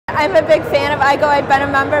I'm a big fan of IGO. I've been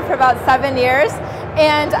a member for about 7 years,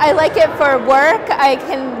 and I like it for work. I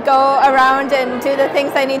can go around and do the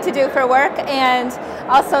things I need to do for work, and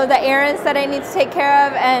also the errands that I need to take care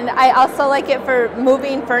of, and I also like it for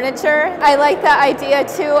moving furniture. I like the idea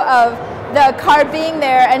too of the car being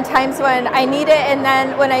there and times when I need it, and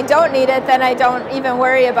then when I don't need it, then I don't even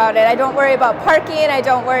worry about it. I don't worry about parking, I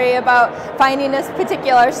don't worry about finding this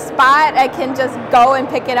particular spot. I can just go and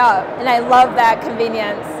pick it up, and I love that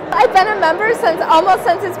convenience. I've been a member almost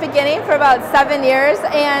since its beginning for about 7 years,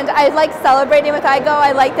 and I like celebrating with IGO.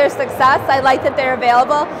 I like their success, I like that they're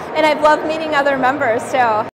available, and I've loved meeting other members too.